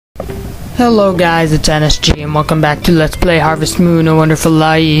Hello guys, it's NSG and welcome back to Let's Play Harvest Moon: A Wonderful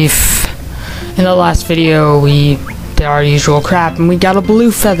Life. In the last video we did our usual crap and we got a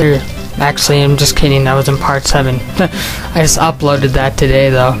blue feather. Actually, I'm just kidding, that was in part 7. I just uploaded that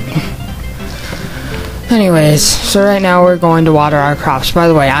today though. Anyways, so right now we're going to water our crops. By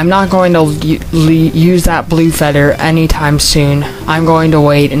the way, I'm not going to use that blue feather anytime soon. I'm going to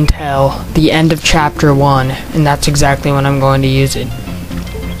wait until the end of chapter 1, and that's exactly when I'm going to use it.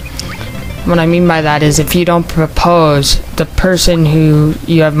 What I mean by that is if you don't propose, the person who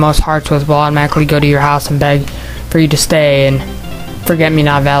you have most hearts with will automatically go to your house and beg for you to stay in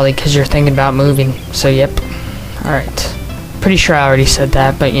Forget-Me-Not Valley because you're thinking about moving. So yep. Alright. Pretty sure I already said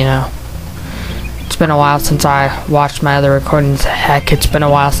that, but you know. It's been a while since I watched my other recordings. Heck, it's been a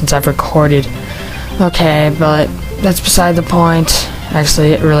while since I've recorded. Okay, but that's beside the point.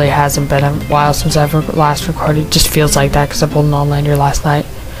 Actually, it really hasn't been a while since I've last recorded. It just feels like that because I pulled an all-nighter last night.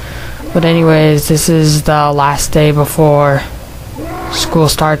 But anyways, this is the last day before school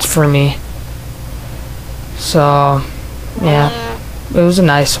starts for me. So, yeah, it was a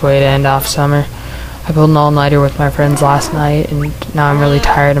nice way to end off summer. I pulled an all-nighter with my friends last night, and now I'm really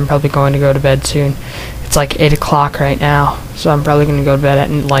tired. I'm probably going to go to bed soon. It's like 8 o'clock right now, so I'm probably going to go to bed at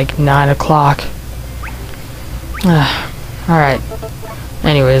like 9 o'clock. Alright.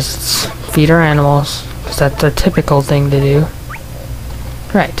 Anyways, let's feed our animals, because that's a typical thing to do.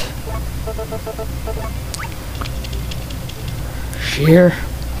 Right. Shear.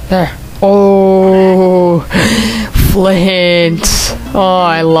 There. Oh, Flint. Oh,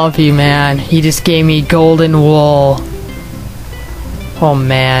 I love you, man. He just gave me golden wool. Oh,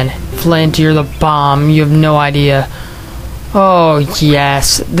 man. Flint, you're the bomb. You have no idea. Oh,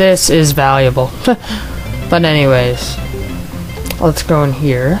 yes. This is valuable. But anyways, let's go in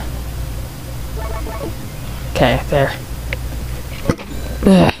here. Okay, there.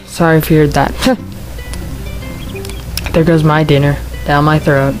 Ugh, sorry if you heard that. There goes my dinner, down my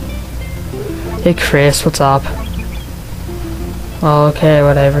throat. Hey Chris, what's up? Oh, okay,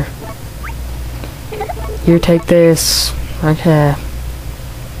 whatever. Here, take this. Okay.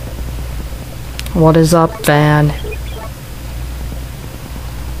 What is up, Van?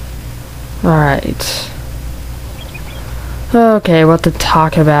 Alright. Okay, what to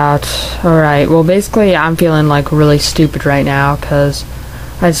talk about? Alright, well basically I'm feeling like really stupid right now, because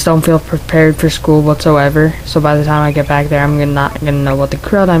I just don't feel prepared for school whatsoever. So by the time I get back there, I'm not gonna know what the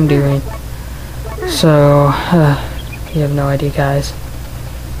crud I'm doing. So, you have no idea, guys.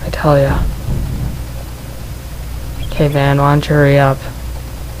 I tell ya. Okay, Van, why don't you hurry up?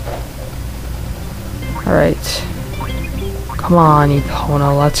 Alright. Come on,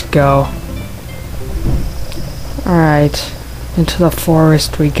 Epona, let's go. Alright. Into the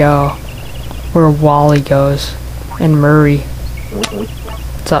forest we go. Where Wally goes. And Murray.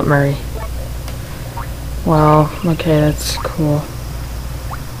 What's up, Murray? Well, okay, that's cool.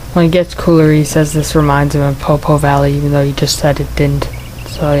 When it gets cooler, he says this reminds him of Popo Valley, even though he just said it didn't.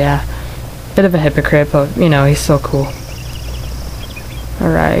 So, yeah. Bit of a hypocrite, but, you know, he's still cool.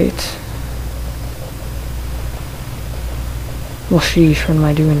 Alright. Well, sheesh, what am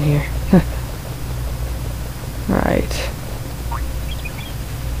I doing here? Alright.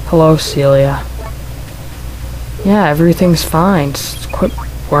 Hello, Celia. Yeah, everything's fine. Just quit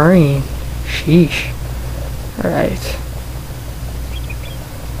worrying. Sheesh. Alright.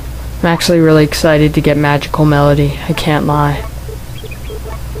 I'm actually really excited to get Magical Melody. I can't lie.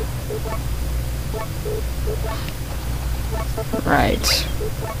 Right.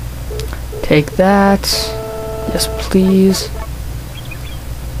 Take that. Yes, please.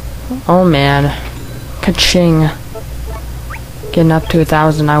 Oh man. Ka-ching. Getting up to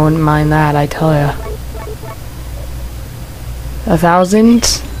 1,000, I wouldn't mind that, I tell ya.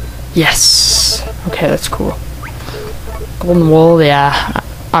 1,000? Yes. Okay, that's cool. Golden wool, yeah.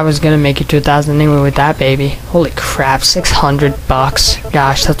 I was gonna make it to 1,000 anyway with that baby. Holy crap, 600 bucks.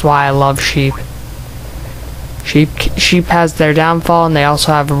 Gosh, that's why I love sheep. Sheep has their downfall, and they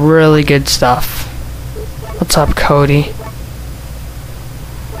also have really good stuff. What's up, Cody?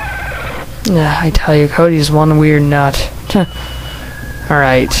 Yeah, I tell you, Cody's one weird nut.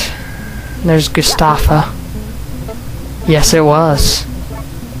 Alright. There's Gustafa. Yes, it was.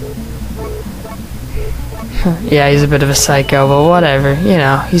 Yeah, he's a bit of a psycho, but whatever. You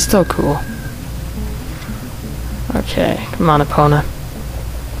know, he's still cool. Okay, come on, Epona.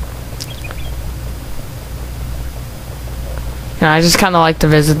 You know, I just kind of like to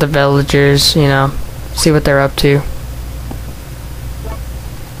visit the villagers, you know, see what they're up to.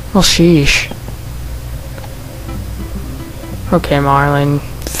 Well, sheesh. Okay, Marlin.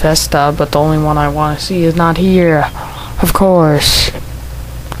 Festa, but the only one I want to see is not here. Of course.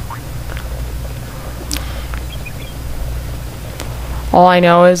 All I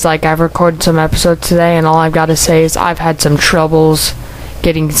know is, like, I've recorded some episodes today, and all I've got to say is I've had some troubles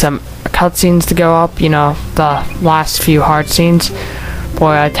getting some cutscenes to go up, you know, the last few heart scenes.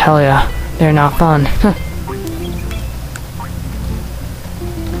 Boy, I tell ya, they're not fun.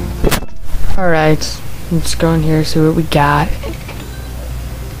 Alright, let's go in here, see what we got.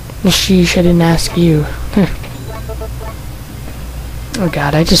 Sheesh, I didn't ask you. Oh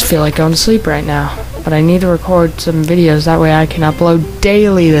god, I just feel like going to sleep right now. But I need to record some videos, that way I can upload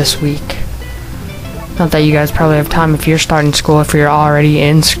daily this week. Not that you guys probably have time if you're starting school, if you're already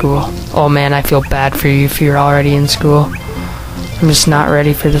in school. Oh man, I feel bad for you if you're already in school. I'm just not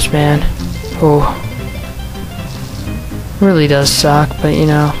ready for this, man. Oh. Really does suck, but you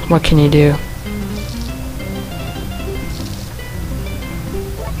know, what can you do?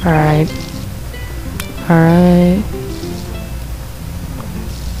 Alright. Alright.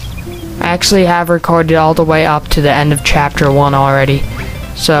 I actually have recorded all the way up to the end of chapter 1 already.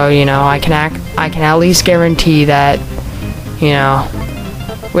 So, you know, I can at least guarantee that, you know,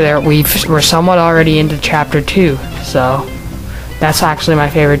 we're somewhat already into chapter 2. So, that's actually my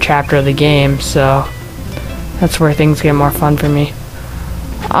favorite chapter of the game, so that's where things get more fun for me.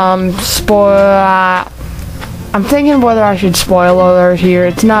 I'm thinking whether I should spoil alert here.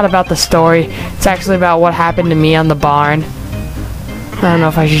 It's not about the story. It's actually about what happened to me on the barn. I don't know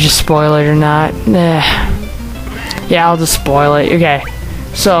if I should just spoil it or not. Yeah, I'll just spoil it. Okay.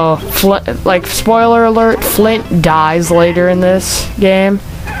 So, like, spoiler alert, Flint dies later in this game.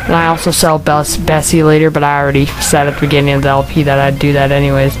 And I also sell Bessie later, but I already said at the beginning of the LP that I'd do that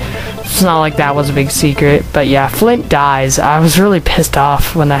anyways. It's not like that was a big secret. But yeah, Flint dies. I was really pissed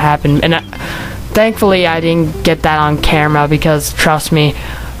off when that happened. And thankfully, I didn't get that on camera because, trust me,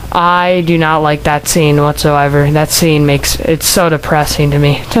 I do not like that scene whatsoever. That scene it's so depressing to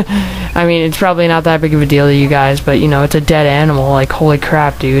me. I mean, it's probably not that big of a deal to you guys, but you know, it's a dead animal. Like, holy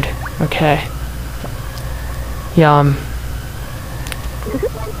crap, dude. Okay. Yum.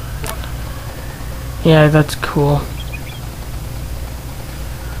 Yeah, that's cool.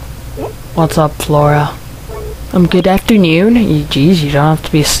 What's up, Flora? Good afternoon. Jeez, you don't have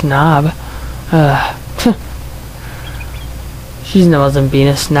to be a snob. She wasn't being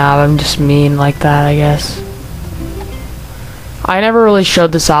a snob, I'm just mean like that, I guess. I never really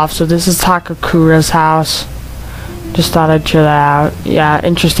showed this off, so this is Takakura's house. Just thought I'd show that out. Yeah,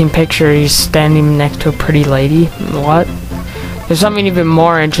 interesting picture. He's standing next to a pretty lady. What? There's something even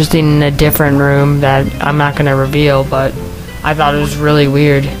more interesting in a different room that I'm not gonna reveal, but I thought it was really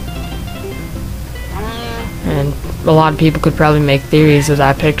weird. And a lot of people could probably make theories of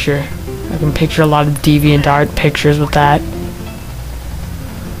that picture. I can picture a lot of DeviantArt pictures with that.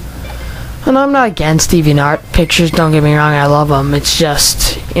 And I'm not against DeviantArt pictures, don't get me wrong, I love them. It's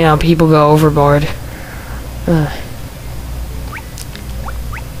just, you know, people go overboard.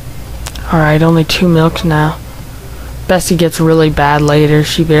 Alright, only 2 milks now. Bessie gets really bad later.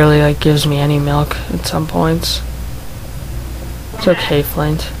 She barely, like, gives me any milk at some points. It's okay,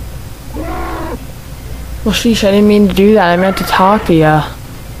 Flint. Well, sheesh, I didn't mean to do that. I meant to talk to ya.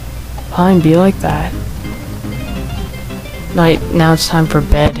 Fine, be like that. Now it's time for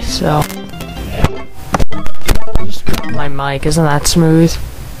bed, so... Just drop my mic, isn't that smooth?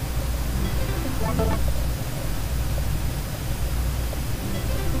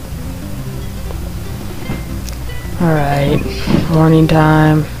 Alright, morning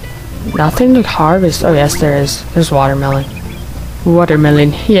time. Nothing to harvest. Oh yes, there is. There's watermelon.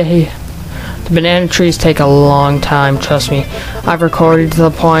 Watermelon, yay. The banana trees take a long time, trust me. I've recorded to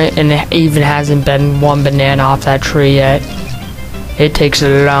the point and it even hasn't been one banana off that tree yet. It takes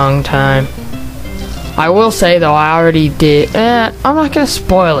a long time. I will say though, I already did. I'm not gonna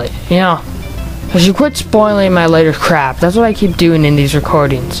spoil it, you know. I should quit spoiling my later crap. That's what I keep doing in these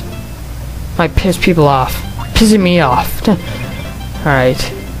recordings. Might piss people off. Pissing me off.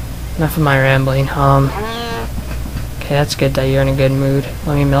 Alright. Enough of my rambling. Okay, that's good that you're in a good mood.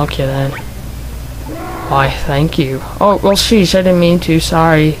 Let me milk you then. Why, thank you. Oh, well, sheesh, I didn't mean to.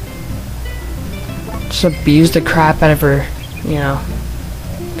 Sorry. Just abused the crap out of her, you know.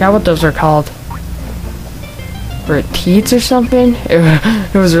 Forgot what those are called. Were it teats or something?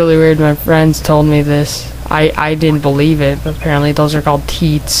 It was really weird. My friends told me this. I didn't believe it, but apparently those are called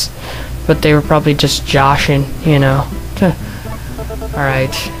teats. But they were probably just joshing, you know.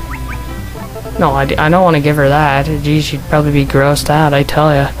 Alright. No, I don't want to give her that. Geez, she'd probably be grossed out, I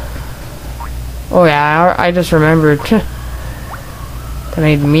tell ya. Oh yeah, I just remembered. That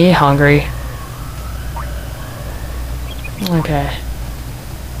made me hungry. Okay.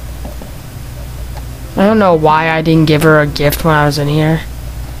 I don't know why I didn't give her a gift when I was in here.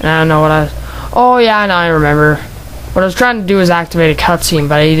 And I don't know what I was... Oh yeah, now I remember. What I was trying to do was activate a cutscene,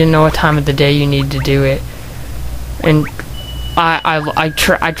 but I didn't know what time of the day you needed to do it. And I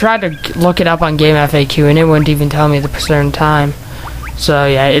tried to look it up on Game FAQ, and it wouldn't even tell me the certain time. So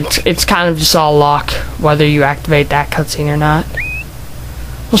yeah, it's kind of just all luck whether you activate that cutscene or not.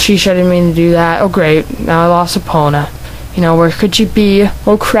 Well, sheesh, I didn't mean to do that. Oh great, now I lost Epona. You know, where could you be?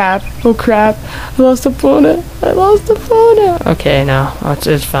 Oh crap, oh crap. I lost Epona. I lost Epona. Okay, no,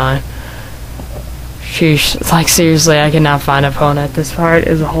 it's fine. Sheesh, like seriously, I cannot find Epona at this part.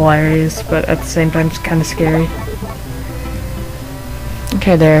 It's hilarious, but at the same time, it's kind of scary.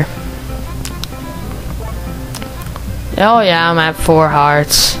 Okay, there. Oh yeah, I'm at 4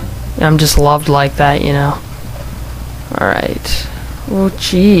 hearts. I'm just loved like that, you know. Alright. Oh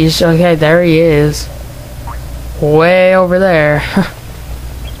jeez, okay, there he is. Way over there.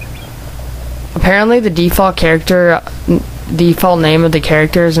 Apparently the default name of the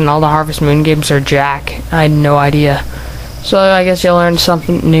characters in all the Harvest Moon games are Jack. I had no idea. So I guess you'll learn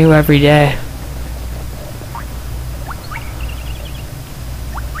something new every day.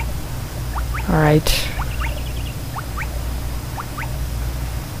 Alright.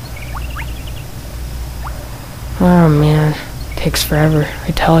 Oh man, takes forever,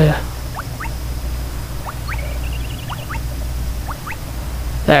 I tell ya.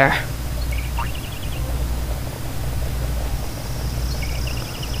 There.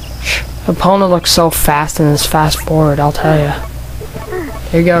 Epona looks so fast in this fast forward, I'll tell ya.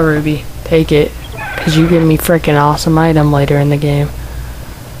 Here you go, Ruby. Take it. Cause you give me freaking awesome item later in the game.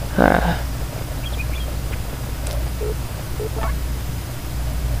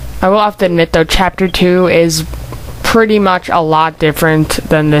 I will have to admit though, chapter 2 is pretty much a lot different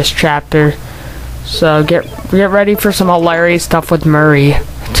than this chapter. So get ready for some hilarious stuff with Murray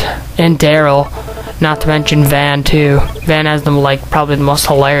and Daryl. Not to mention Van too. Van has probably the most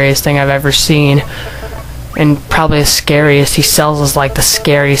hilarious thing I've ever seen. And probably the scariest. He sells us like the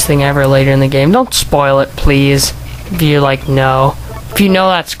scariest thing ever later in the game. Don't spoil it, please. If you know. If you know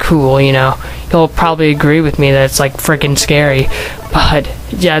that's cool, you know. You'll probably agree with me that it's like freaking scary. But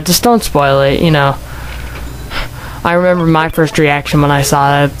yeah, just don't spoil it, you know. I remember my first reaction when I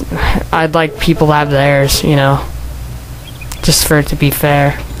saw that. I'd like people to have theirs, you know. Just for it to be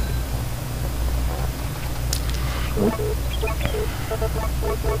fair.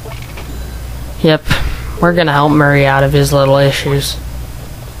 Yep, we're gonna help Murray out of his little issues.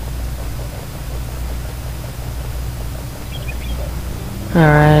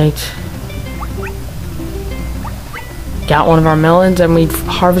 Alright. Got one of our melons and we've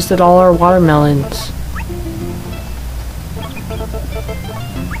harvested all our watermelons.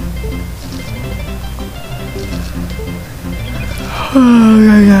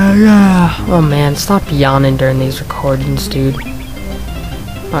 Oh man, stop yawning during these recordings, dude.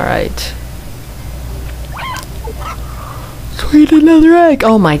 Alright. Sweet, another egg!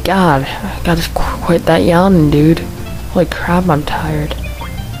 Oh my god. I gotta quit that yawning, dude. Holy crap, I'm tired.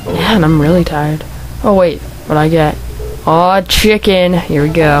 Man, I'm really tired. Oh wait, what'd I get? Oh, chicken! Here we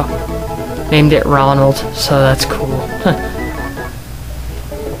go. Named it Ronald, so that's cool.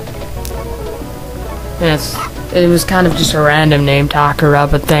 Yes. It was kind of just a random name, Takara,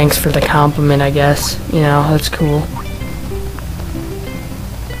 but thanks for the compliment, I guess. You know, that's cool.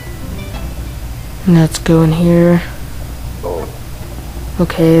 And let's go in here.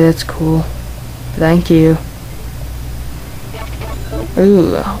 Okay, that's cool. Thank you.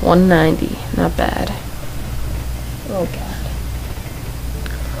 Ooh, 190. Not bad. Oh, God.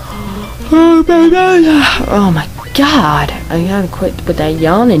 Oh, my God. Oh, my God. I gotta quit with that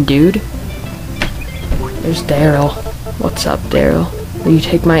yawning, dude. There's Daryl. What's up, Daryl? Will you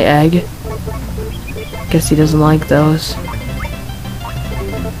take my egg? Guess he doesn't like those.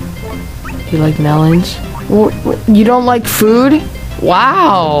 You like melons? You don't like food?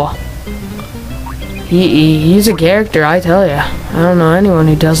 Wow! He's a character, I tell ya. I don't know anyone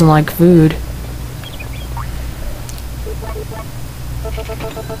who doesn't like food.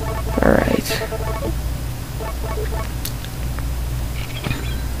 Alright.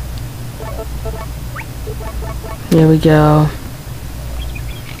 Here we go.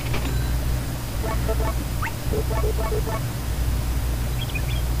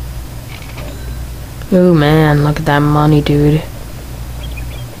 Ooh man, look at that money, dude.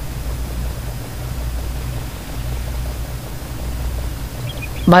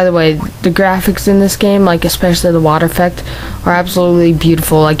 By the way, the graphics in this game, like especially the water effect, are absolutely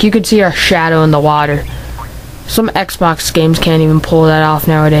beautiful. Like you could see our shadow in the water. Some Xbox games can't even pull that off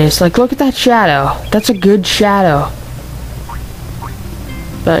nowadays. Like, look at that shadow. That's a good shadow.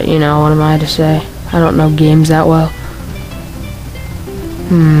 But, you know, what am I to say? I don't know games that well.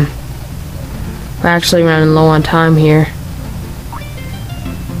 We're actually running low on time here.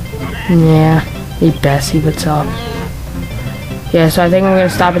 Yeah. Hey Bessie, what's up? Yeah, so I think I'm gonna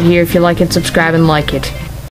stop it here. If you like it, subscribe and like it.